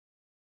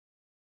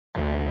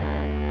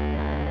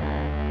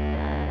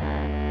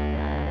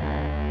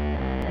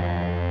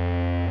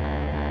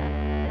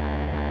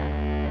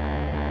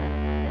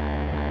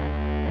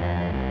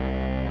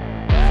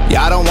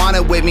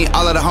wanted with me,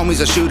 all of the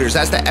homies are shooters.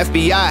 That's the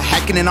FBI,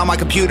 hacking in all my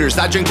computers.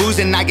 I drink booze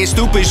and I get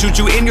stupid, shoot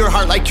you in your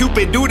heart like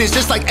Cupid. Dude, it's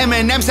just like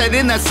Eminem said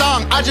in that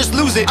song, I just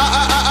lose it.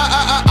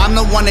 I'm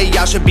the one that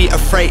y'all should be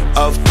afraid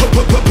of.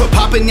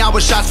 Popping y'all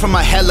with shots from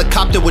a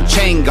helicopter with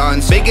chain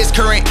guns. Biggest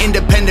current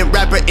independent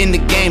rapper in the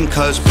game,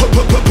 cause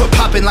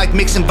popping like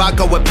mixing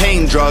vodka with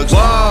pain drugs.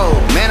 Whoa,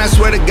 man, I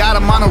swear to God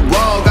I'm on a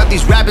roll. Got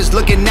these rappers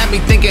looking at me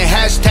thinking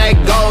hashtag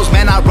goals.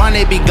 Man, I run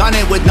it, begun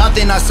it with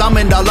nothing. I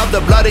summoned all of the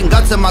blood and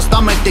guts in my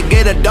stomach to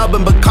get a dub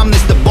and become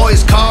this the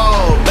boys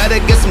code. Better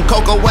get some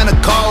cocoa and a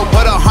cold.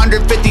 Put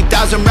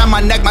 150,000 round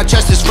my neck, my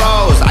chest is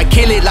froze. I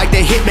kill it like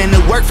the hitman who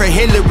worked for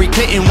Hillary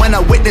Clinton. When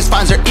a witness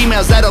finds her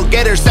emails, that'll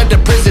get her sent to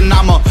prison.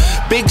 I'm a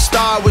big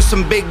star with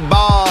some big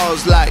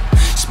balls, like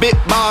spit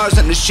bars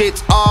and the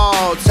shit's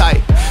all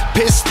tight.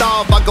 Pissed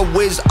off, I could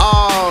whiz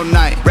all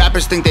night.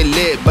 Rappers think they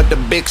lit, but the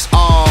big's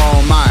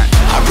all mine.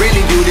 I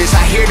really do this,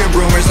 I hear the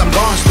rumors, I'm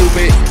going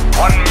stupid.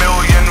 1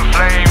 million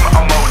flame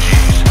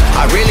emojis.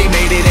 I really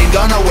made it, ain't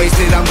gonna waste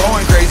it, I'm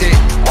going crazy.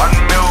 1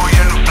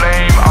 million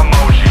flame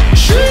emojis.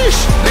 Sheesh,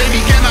 baby,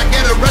 can I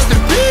get a rest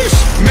in peace?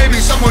 Maybe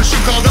someone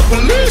should call the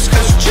police,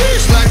 cause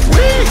jeez, like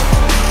we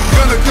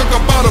gonna cook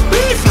up all the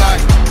beef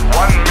like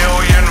 1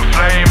 million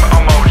flame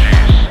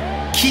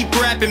emojis. Keep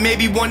rapping,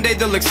 maybe one day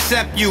they'll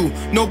accept you.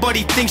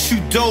 Nobody thinks you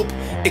dope,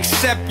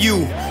 except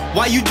you.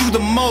 Why you do the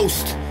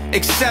most,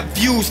 except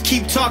views.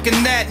 Keep talking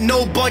that,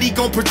 nobody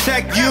gon'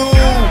 protect you.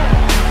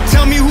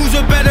 Tell me who's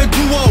a better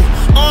duo.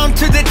 Armed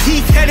to the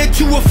teeth, headed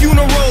to a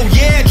funeral.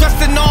 Yeah,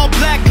 dressed in all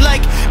black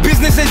like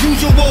business as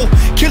usual.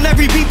 Kill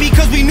every beat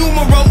because we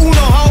numero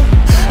uno, ho.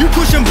 You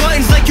pushing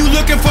buttons like you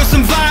looking for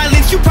some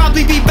violence. You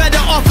probably be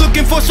better off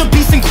looking for some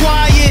peace and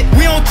quiet.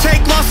 We don't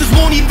take losses,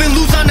 won't even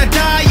lose on a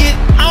diet.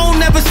 I don't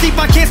never sleep,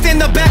 I can't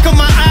stand the back of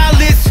my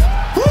eyelids.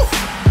 Woo.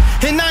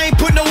 And I ain't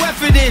put no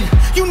effort in.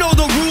 You know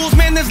the rules,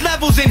 man, there's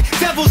levels in,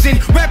 devils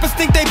in. Rappers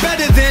think they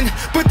better than,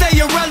 but they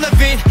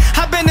irrelevant.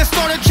 I've been a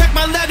starter, check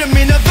my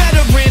letterman, a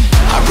veteran.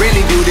 I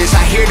really do this,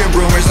 I hear the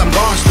rumors, I'm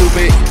going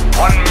stupid.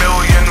 1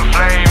 million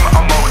flame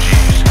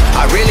emojis.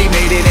 I really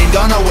made it, ain't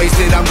gonna waste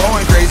it, I'm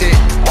going crazy.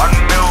 1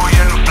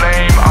 million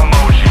flame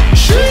emojis.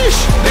 Sheesh,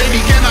 baby,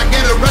 can I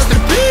get a rest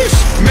in peace?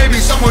 Maybe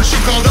someone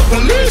should call the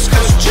police,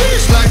 cause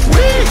jeez, like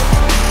we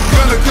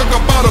gonna cook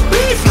up all the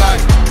beef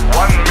like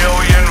 1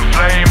 million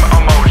flame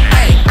emojis.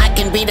 I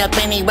can beat up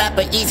any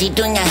rapper easy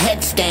doing a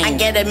headstand. I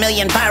get 1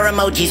 million fire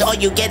emojis, all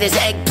you get is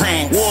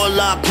eggplants.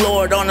 Warlock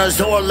lord on a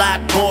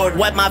Zorlot board.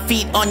 Wipe my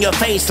feet on your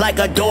face like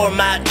a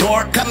doormat.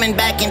 Dork coming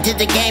back into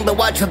the game, but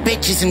watch for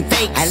bitches and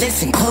fakes. I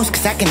listen close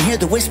cause I can hear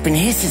the whispering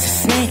hisses of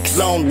snakes.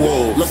 Lone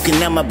wolf, looking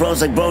at my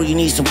bros like, bro, you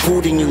need some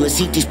food in you. Let's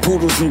eat these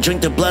poodles and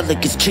drink the blood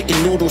like it's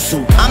chicken noodle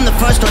soup. I'm the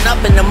first one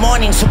up in the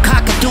morning, so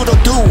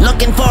cock-a-doodle-doo.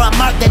 Looking for a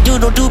mark that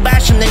doodle-doo,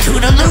 bash him then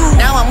toodaloo.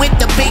 Now I'm with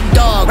the big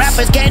dogs,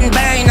 rappers getting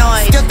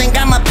paranoid. Still think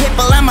I'm a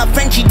pitbull, I'm a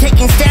Frenchie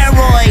taking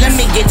steroids. Let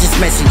me get this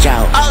message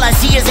out, all I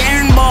see is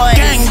errand boys.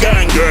 Gang,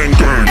 gang, gang,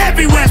 gang,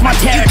 everywhere's my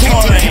territory.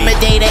 You can't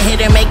intimidate a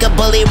hitter, make a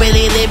bully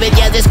really live it.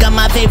 Yeah, this got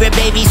my favorite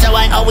baby, so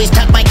I always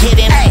tuck my kid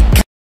in. Hey,